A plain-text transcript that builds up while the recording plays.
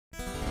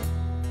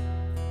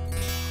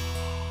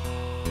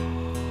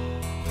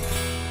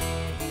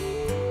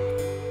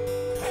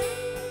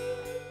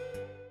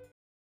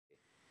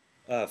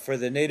For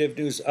the Native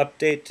News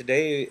Update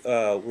today,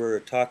 we're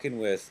talking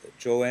with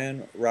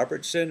Joanne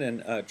Robertson.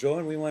 And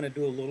Joanne, we want to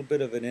do a little bit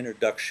of an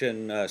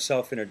introduction,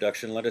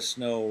 self-introduction. Let us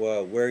know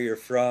where you're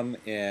from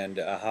and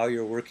how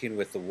you're working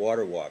with the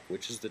Water Walk,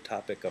 which is the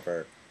topic of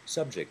our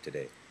subject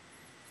today.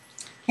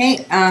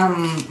 Hey,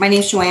 my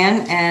name's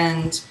Joanne,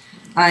 and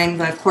I'm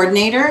the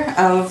coordinator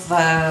of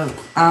the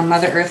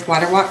Mother Earth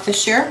Water Walk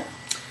this year.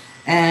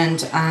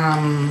 And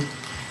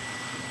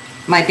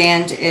my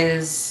band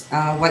is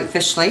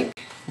Whitefish Lake,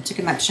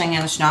 Atikamek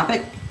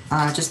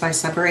just by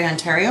Sudbury,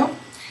 Ontario.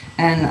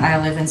 And I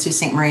live in Sault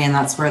Ste. Marie, and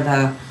that's where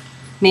the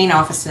main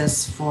office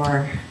is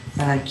for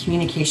the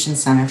Communication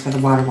Center for the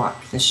Water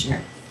Walk this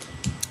year.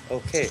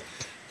 Okay.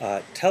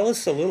 Tell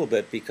us a little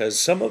bit, because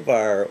some of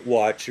our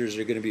watchers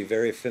are going to be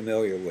very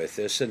familiar with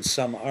this and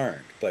some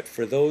aren't. But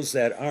for those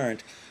that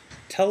aren't,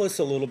 tell us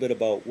a little bit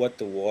about what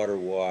the Water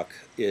Walk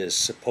is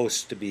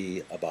supposed to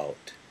be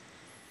about.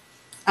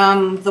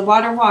 The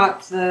Water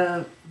Walk,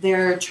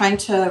 they're trying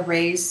to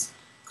raise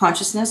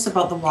consciousness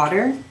about the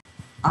water.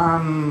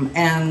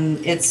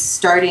 And it's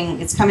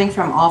coming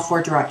from all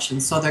four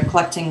directions. So they're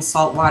collecting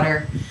salt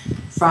water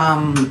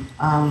from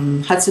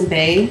Hudson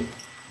Bay,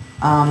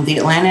 the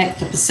Atlantic,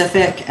 the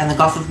Pacific, and the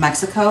Gulf of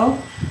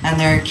Mexico, and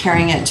they're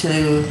carrying it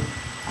to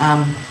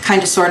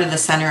kind of sort of the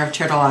center of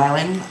Turtle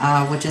Island,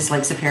 which is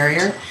Lake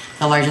Superior,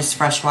 the largest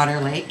freshwater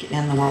lake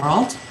in the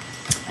world.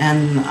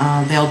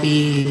 And they'll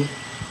be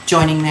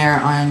joining there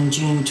on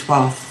June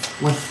 12th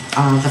with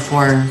the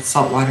four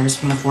salt waters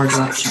from the four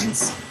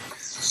directions.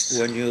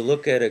 When you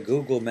look at a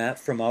Google map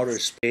from outer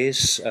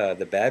space,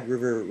 the Bad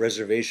River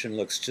Reservation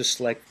looks just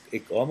like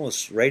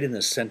almost right in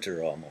the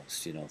center,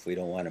 almost, if we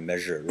don't want to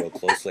measure it real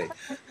closely.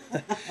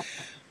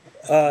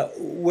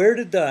 Where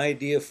did the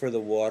idea for the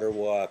Water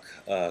Walk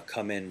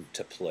come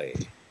into play?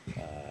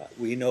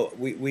 We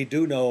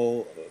do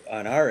know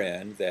on our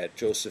end that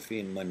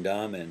Josephine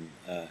Mundaman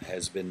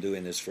has been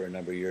doing this for a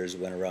number of years,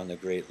 went around the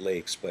Great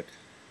Lakes, but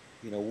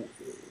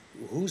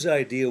whose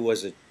idea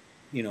was it,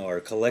 or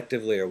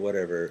collectively or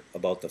whatever,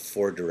 about the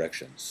four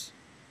directions?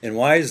 And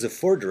why is the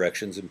four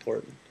directions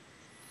important?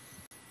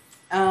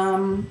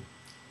 Dawnis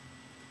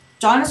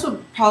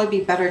would probably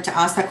be better to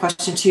ask that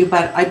question too,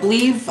 but I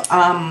believe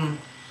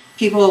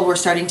people were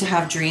starting to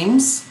have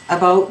dreams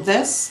about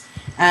this,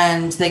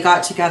 and they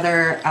got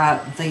together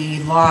at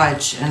the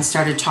lodge and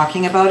started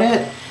talking about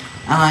it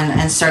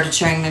and started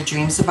sharing their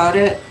dreams about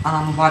it,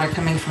 water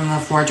coming from the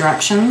four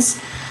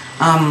directions.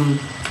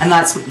 And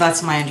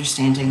that's my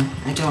understanding.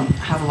 I don't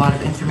have a lot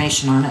of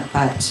information on it,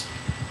 but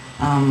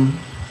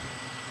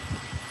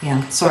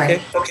yeah,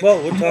 sorry. Okay.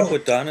 Well, we'll talk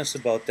with Dawnis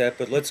about that,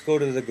 but let's go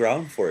to the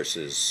ground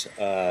forces.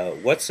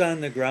 What's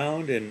on the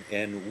ground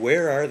and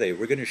where are they?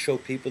 We're going to show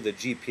people the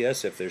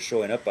GPS if they're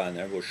showing up on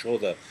there. We'll show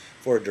the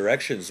four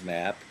directions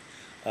map.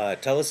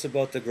 Tell us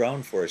about the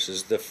ground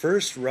forces. The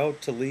first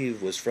route to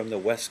leave was from the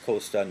west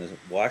coast on the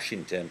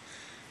Washington.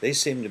 They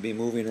seem to be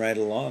moving right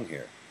along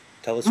here.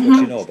 Tell us what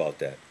you know about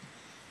that.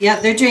 Yeah,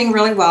 they're doing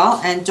really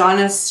well, and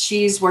Dawnis,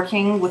 she's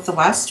working with the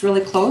West really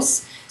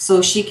close,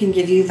 so she can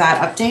give you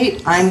that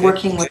update. I'm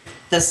working with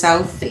the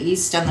South, the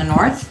East, and the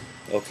North.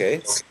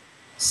 Okay.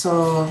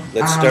 So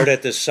let's start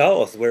at the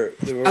South, where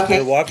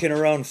they're walking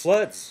around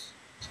floods.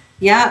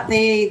 Yeah,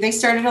 they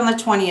started on the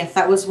 20th.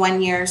 That was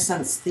 1 year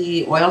since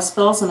the oil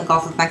spills in the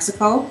Gulf of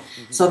Mexico.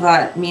 So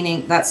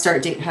that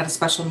start date had a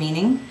special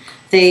meaning.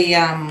 They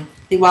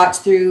walked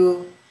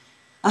through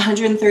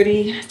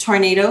 130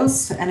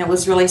 tornadoes, and it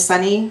was really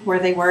sunny where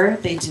they were.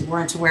 They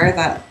weren't aware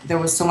that there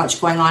was so much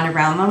going on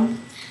around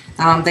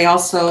them. They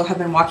also have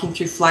been walking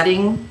through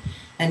flooding,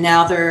 and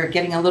now they're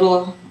getting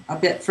a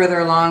bit further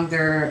along.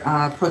 They're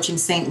approaching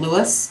St.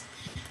 Louis,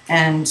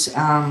 and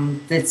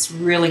it's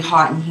really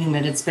hot and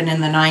humid. It's been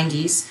in the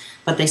 90s,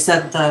 but they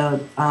said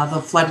the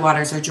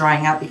floodwaters are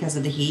drying up because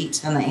of the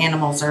heat, and the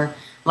animals are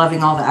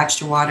loving all the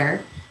extra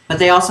water. But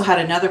they also had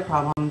another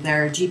problem.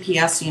 Their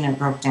GPS unit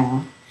broke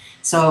down.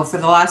 So for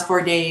the last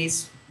 4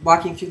 days,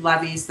 walking through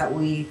levees that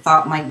we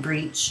thought might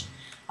breach,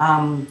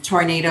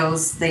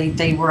 tornadoes,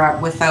 they were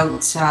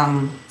without,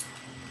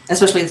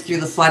 especially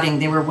through the flooding,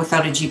 they were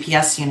without a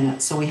GPS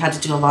unit. So we had to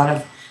do a lot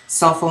of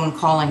cell phone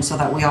calling so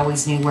that we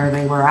always knew where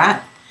they were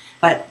at.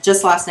 But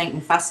just last night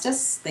in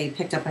Festus, they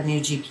picked up a new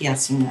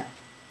GPS unit.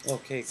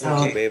 Okay, so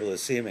we'll be able to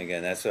see them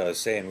again. That's what I was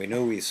saying. We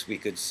knew we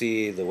could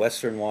see the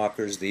western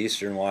walkers, the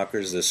eastern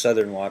walkers, the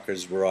southern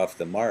walkers were off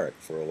the mark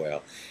for a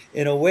while.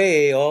 In a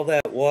way, all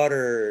that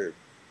water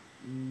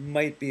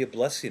might be a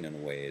blessing in a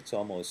way. It's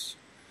almost,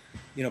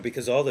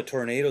 because all the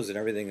tornadoes and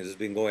everything has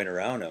been going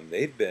around them,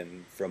 they've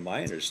been, from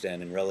my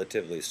understanding,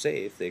 relatively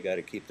safe. They got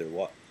to keep their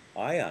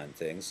eye on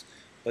things,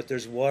 but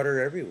there's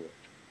water everywhere.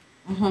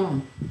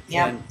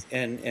 Yeah.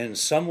 And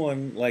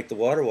someone like the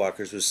water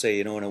walkers would say,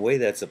 in a way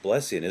that's a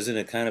blessing. Isn't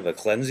it kind of a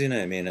cleansing?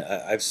 I mean,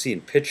 I've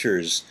seen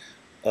pictures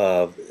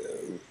of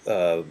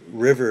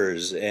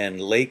rivers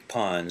and lake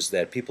ponds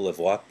that people have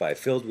walked by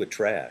filled with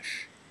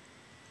trash.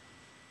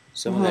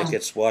 Some of that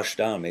gets washed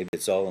down. Maybe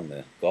it's all in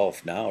the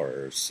Gulf now,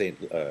 or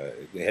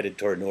headed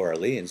toward New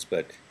Orleans.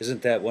 But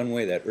isn't that one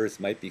way that Earth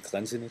might be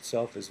cleansing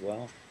itself as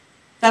well?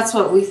 That's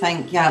what we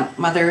think. Yeah,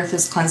 Mother Earth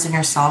is cleansing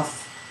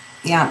herself.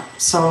 Yeah,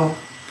 so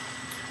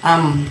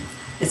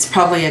it's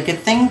probably a good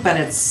thing, but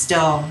it's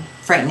still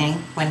frightening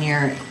when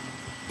you're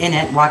in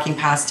it, walking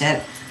past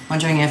it,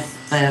 wondering if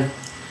the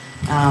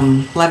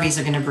levees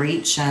are going to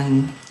breach.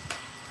 And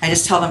I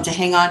just tell them to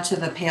hang on to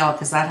the pail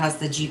because that has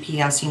the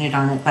GPS unit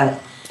on it, but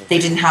they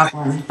didn't have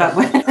one. But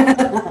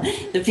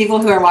the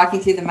people who are walking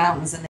through the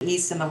mountains in the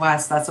east and the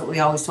west, that's what we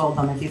always told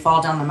them. If you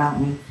fall down the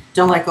mountain,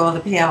 don't let go of the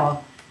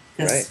pail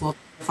because we'll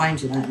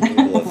find you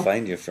then. We'll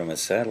find you from a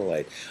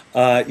satellite.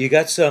 You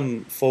got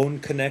some phone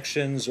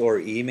connections or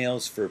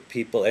emails for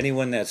people,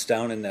 anyone that's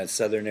down in that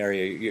southern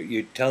area?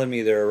 You're telling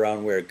me they're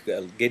around where,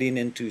 getting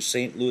into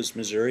St. Louis,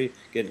 Missouri,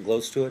 getting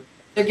close to it?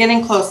 They're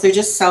getting close. They're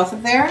just south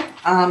of there.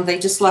 They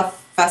just left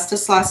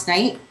Festus last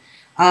night.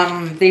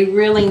 They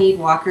really need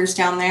walkers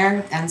down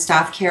there and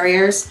staff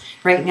carriers.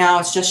 Right now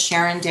it's just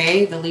Sharon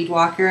Day, the lead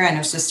walker, and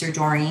her sister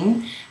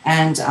Doreen.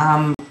 And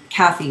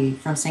Kathy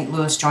from St.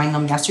 Louis joined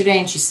them yesterday,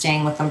 and she's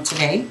staying with them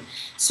today.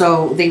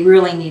 So they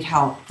really need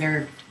help.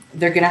 They're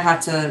going to have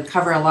to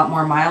cover a lot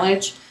more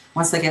mileage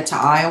once they get to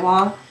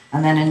Iowa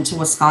and then into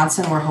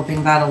Wisconsin. We're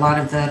hoping that a lot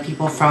of the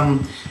people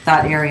from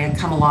that area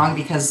come along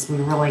because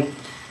we're really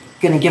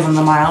going to give them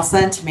the miles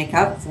then to make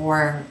up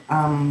for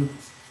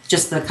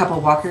just the couple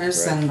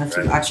walkers and the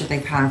few extra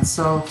they've had.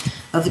 So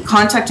the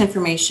contact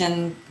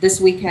information this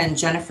weekend,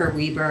 Jennifer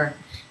Weber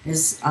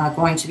is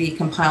going to be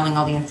compiling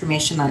all the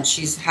information that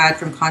she's had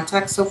from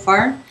contact so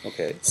far.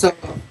 Okay. So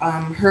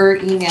her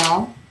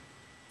email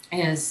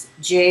is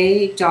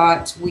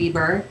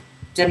j.weber,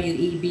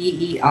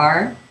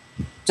 W-E-B-E-R,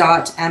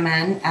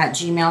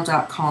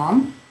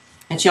 .mn@gmail.com.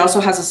 And she also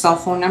has a cell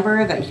phone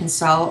number that you can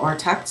cell or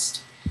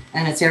text.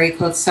 And it's area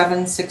code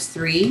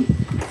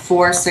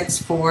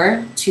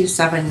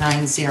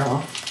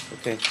 763-464-2790.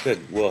 Okay,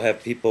 good. We'll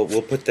have people,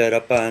 we'll put that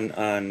up on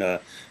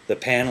the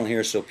panel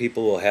here so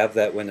people will have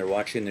that when they're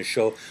watching the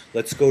show.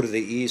 Let's go to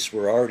the east.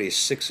 We're already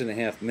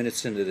 6.5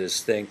 minutes into this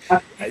thing.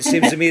 It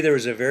seems to me there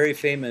was a very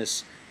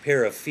famous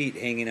pair of feet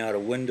hanging out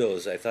of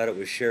windows. I thought it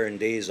was Sharon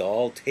Day's,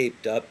 all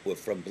taped up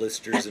from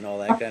blisters and all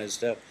that kind of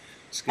stuff.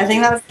 I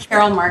think that was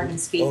Carol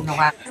Martin's feet in the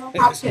last.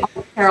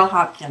 Carol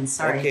Hopkins,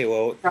 sorry. Okay,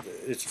 well,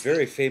 it's a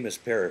very famous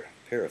pair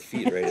of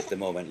feet right at the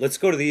moment. Let's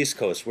go to the East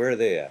Coast. Where are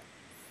they at?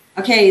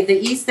 Okay, the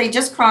East, they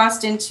just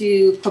crossed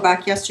into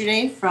Quebec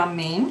yesterday from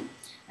Maine,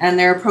 and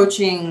they're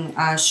approaching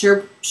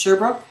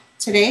Sherbrooke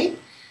today.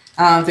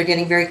 They're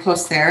getting very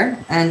close there.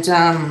 And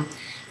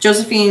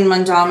Josephine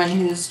Mundaman,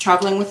 who's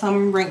traveling with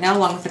them right now,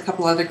 along with a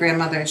couple other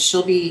grandmothers,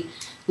 she'll be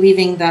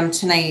leaving them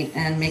tonight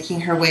and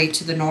making her way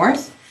to the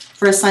north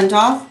for a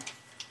send-off.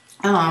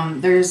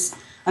 There's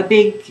a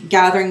big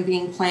gathering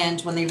being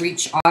planned when they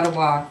reach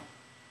Ottawa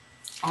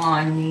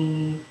on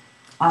the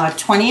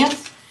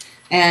 20th,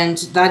 and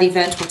that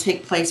event will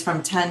take place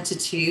from 10 to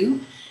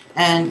 2,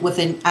 and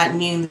at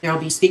noon there will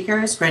be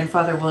speakers.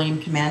 Grandfather William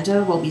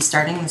Commanda will be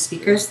starting the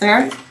speakers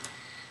there.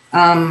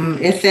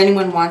 If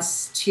anyone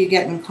wants to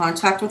get in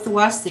contact with the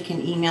West, they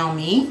can email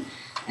me,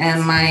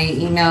 and my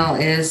email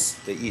is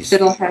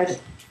fiddlehead.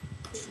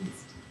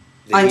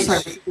 I'm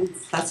sorry,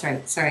 that's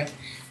right, sorry.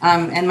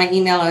 And my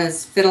email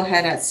is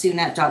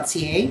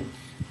fiddlehead@sunet.ca.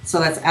 So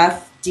that's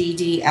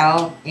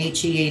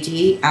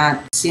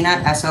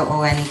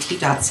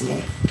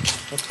FDDLHEAD@sunet.ca.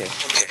 Okay.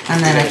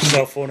 And then I can.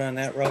 Cell phone on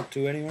that route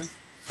to anyone?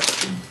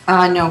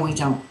 No, we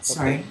don't.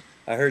 Sorry. Okay.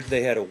 I heard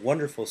they had a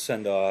wonderful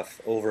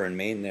send-off over in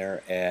Maine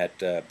there at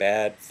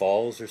Bad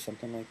Falls or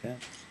something like that.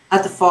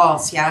 At the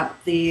falls, yeah.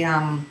 They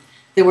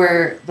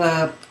were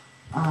the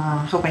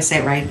hope I say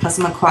it right,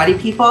 Passamaquoddy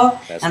people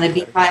and the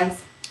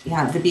Beehive.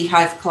 Yeah, the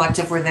Beehive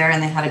Collective were there,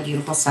 and they had a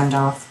beautiful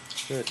send-off.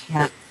 Good.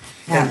 Yeah.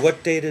 And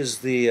what date is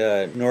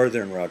the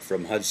northern route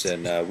from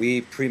Hudson? We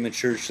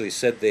prematurely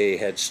said they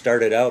had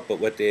started out, but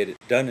what they had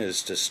done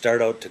is to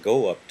start out to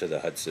go up to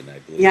the Hudson, I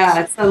believe. Yeah,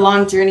 it's a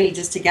long journey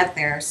just to get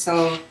there.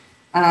 So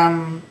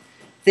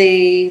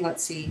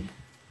let's see.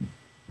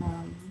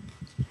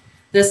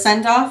 The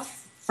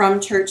send-off from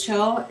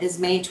Churchill is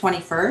May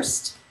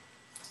 21st.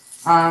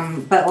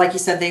 But like you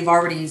said, they've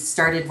already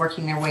started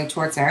working their way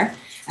towards there.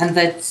 And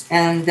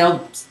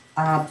they'll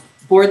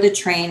board the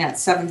train at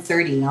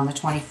 7:30 on the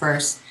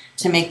 21st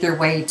to make their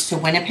way to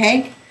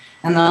Winnipeg.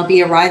 And they'll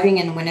be arriving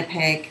in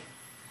Winnipeg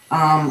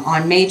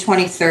on May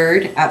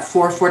 23rd at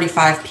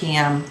 4:45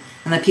 p.m.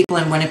 And the people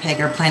in Winnipeg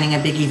are planning a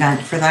big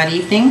event for that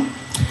evening.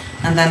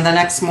 And then the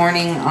next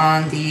morning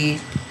on the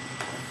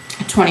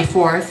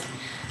 24th,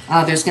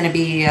 there's going to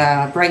be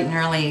bright and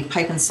early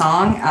pipe and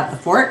song at the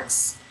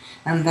Forks.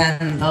 And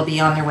then they'll be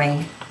on their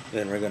way.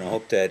 Then we're going to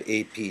hope that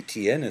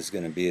APTN is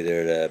going to be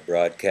there to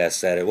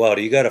broadcast that. Well,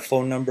 do you got a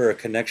phone number or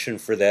connection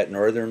for that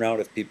northern route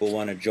if people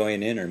want to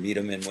join in or meet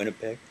them in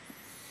Winnipeg?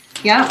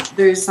 Yeah,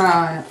 there's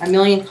a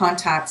million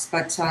contacts,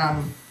 but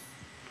sorry.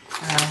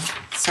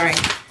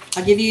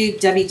 I'll give you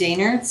Debbie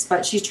Daynard's,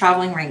 but she's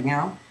traveling right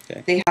now.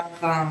 Okay. They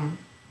have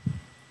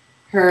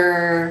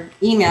her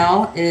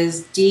email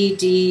is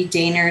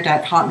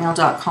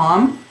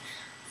dddaynard@hotmail.com.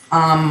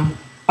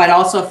 But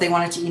also if they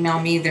wanted to email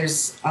me,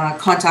 there's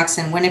contacts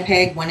in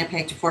Winnipeg,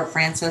 Winnipeg to Fort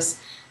Francis,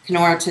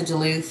 Kenora to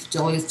Duluth,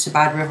 Duluth to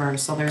Bad River.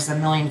 So there's a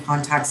million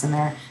contacts in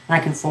there, and I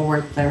can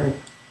forward their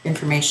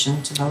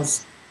information to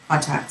those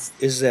contacts.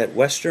 Is that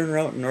western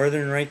route and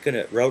northern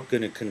route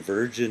gonna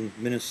converge in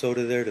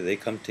Minnesota there? Do they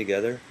come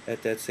together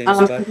at that same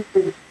spot?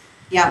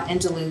 Yeah, in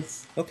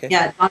Duluth. Okay.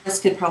 Yeah,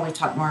 Dawnis could probably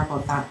talk more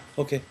about that.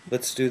 Okay,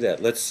 let's do that.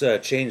 Let's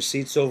change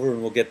seats over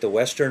and we'll get the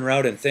western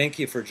route. And thank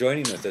you for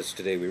joining with us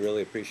today. We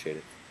really appreciate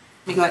it.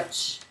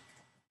 Miigwech.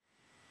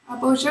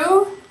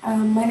 Bonjour,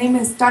 my name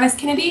is Dawnis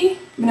Kennedy.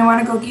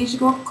 Minawanago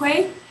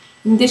Gijigokwe,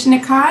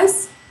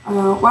 Indishinakaz,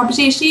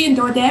 Wabjeshi and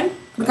Dodem,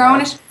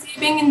 Magawanish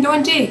Bing and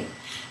Donje.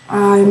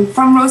 I'm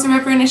from Rosa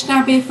River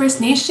Anishinaabe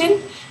First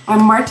Nation.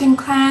 I'm Martin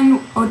Clan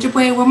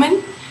Ojibwe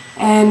woman,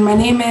 and my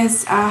name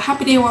is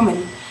Happy Day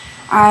Woman.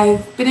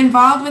 I've been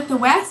involved with the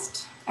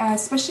West,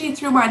 especially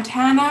through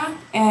Montana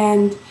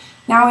and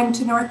now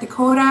into North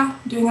Dakota,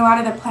 doing a lot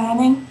of the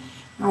planning.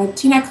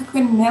 Tina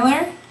Cookman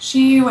Miller,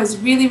 she was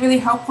really, really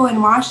helpful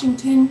in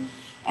Washington,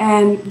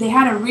 and they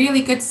had a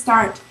really good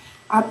start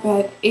up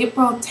at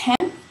April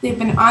 10th. They've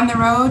been on the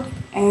road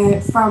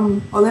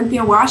from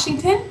Olympia,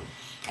 Washington,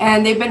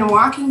 and they've been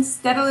walking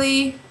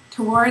steadily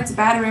towards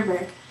Bad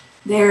River.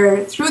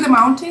 They're through the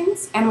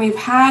mountains, and we've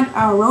had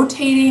a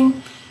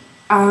rotating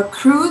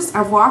crews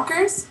of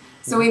walkers.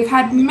 So we've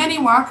had many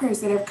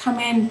walkers that have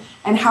come in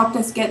and helped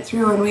us get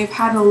through, and we've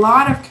had a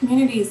lot of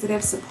communities that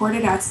have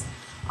supported us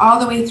all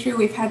the way through.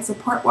 We've had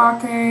support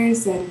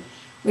walkers, and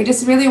we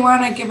just really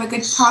want to give a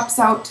good props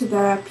out to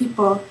the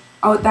people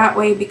out that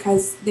way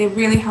because they've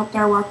really helped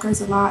our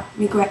walkers a lot.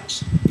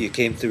 Miigwech. You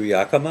came through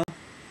Yakima?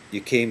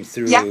 You came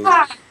through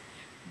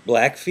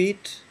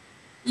Blackfeet?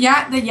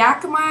 Yeah, the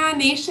Yakima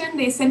Nation,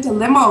 they sent a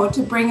limo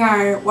to bring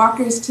our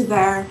walkers to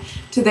their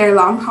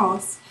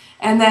longhauls.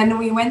 And then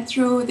we went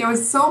through, there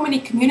was so many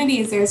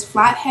communities. There's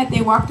Flathead,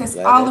 they walked us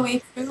all the way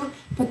through,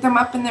 put them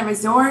up in the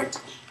resort.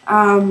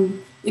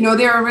 You know,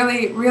 they were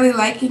really, really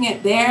liking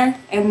it there.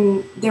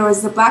 And there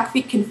was the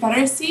Blackfeet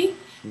Confederacy.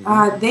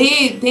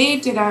 They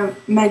did a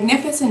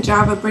magnificent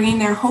job of bringing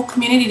their whole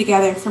community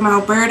together from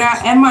Alberta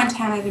and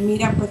Montana to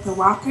meet up with the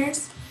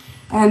walkers.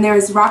 And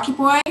there's Rocky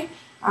Boy.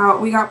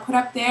 We got put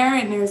up there,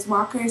 and there's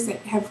walkers that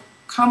have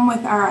come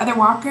with our other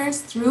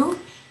walkers through.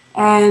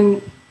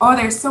 And oh,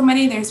 there's so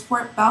many. There's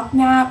Fort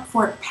Belknap,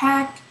 Fort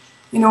Peck,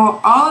 you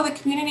know, all of the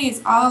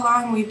communities all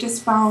along. We've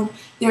just found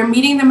they're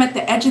meeting them at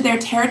the edge of their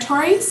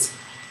territories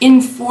in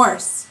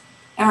force,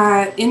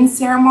 in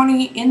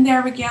ceremony, in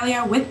their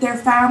regalia, with their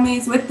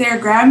families, with their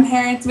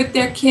grandparents, with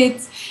their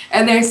kids.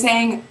 And they're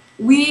saying,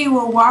 we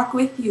will walk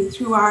with you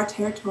through our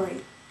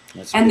territory.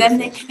 And then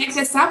they connect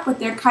us up with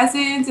their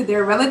cousins and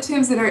their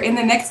relatives that are in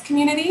the next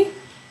community.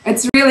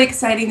 It's really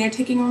exciting. They're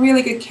taking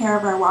really good care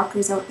of our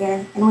walkers out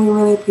there, and we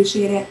really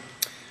appreciate it.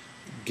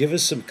 Give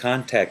us some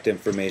contact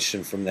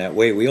information from that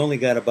way. We only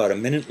got about a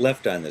minute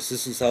left on this.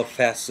 This is how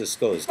fast this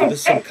goes. Give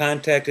us some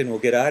contact and we'll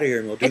get out of here,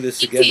 and we'll do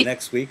this again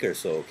next week or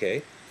so,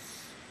 okay?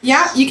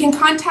 Yeah, you can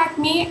contact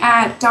me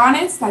at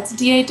Dawnis, that's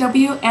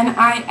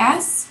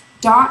DAWNIS,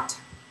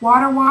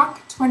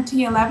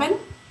 .waterwalk2011.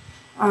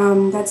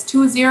 That's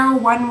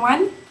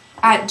 2011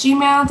 at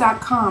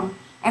gmail.com.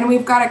 And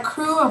we've got a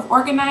crew of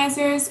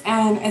organizers,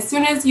 and as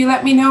soon as you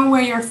let me know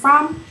where you're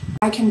from,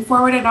 I can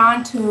forward it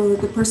on to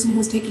the person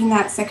who's taking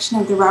that section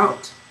of the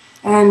route.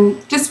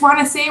 And just want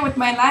to say with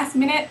my last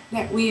minute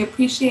that we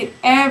appreciate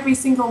every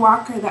single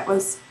walker that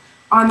was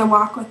on the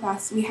walk with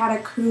us. We had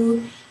a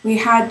crew. We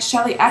had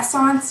Shelley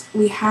Essence.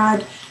 We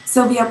had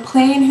Sylvia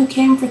Plain, who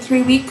came for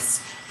 3 weeks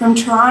from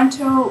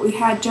Toronto. We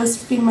had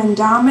Josephine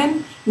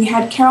Mandaman. We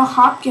had Carol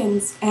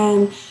Hopkins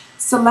and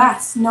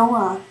Celeste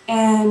Noah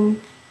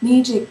and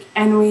Nijik.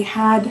 And we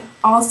had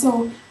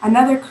also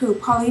another crew.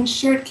 Pauline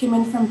Shirt came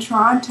in from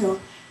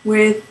Toronto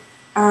with,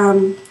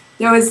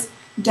 there was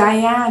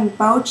Diane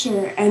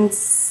Boucher and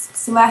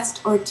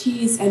Celeste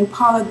Ortiz and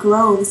Paula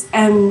Groves.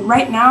 And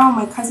right now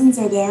my cousins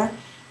are there.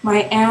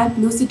 My aunt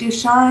Lucy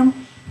Ducharme,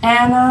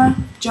 Anna,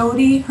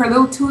 Jody, her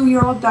little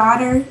 2-year-old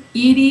daughter,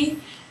 Edie,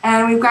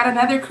 and we've got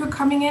another crew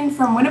coming in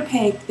from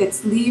Winnipeg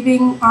that's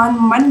leaving on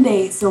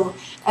Monday. So,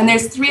 and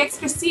there's 3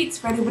 extra seats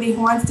for anybody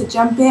who wants to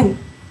jump in.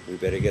 We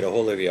better get a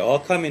hold of you. All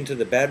come into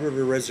the Bad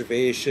River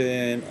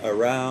Reservation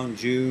around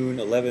June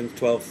 11th,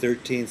 12th,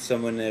 13th,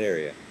 somewhere in that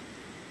area.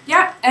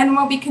 Yeah, and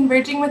we'll be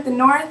converging with the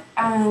North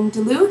and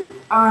Duluth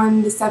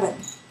on the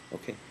 7th.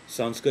 Okay,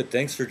 sounds good.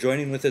 Thanks for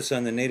joining with us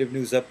on the Native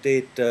News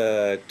Update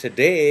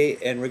today,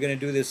 and we're going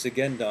to do this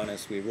again,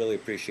 Dawnis. We really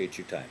appreciate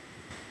your time.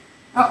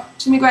 Oh,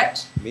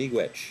 miigwech.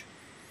 Miigwech.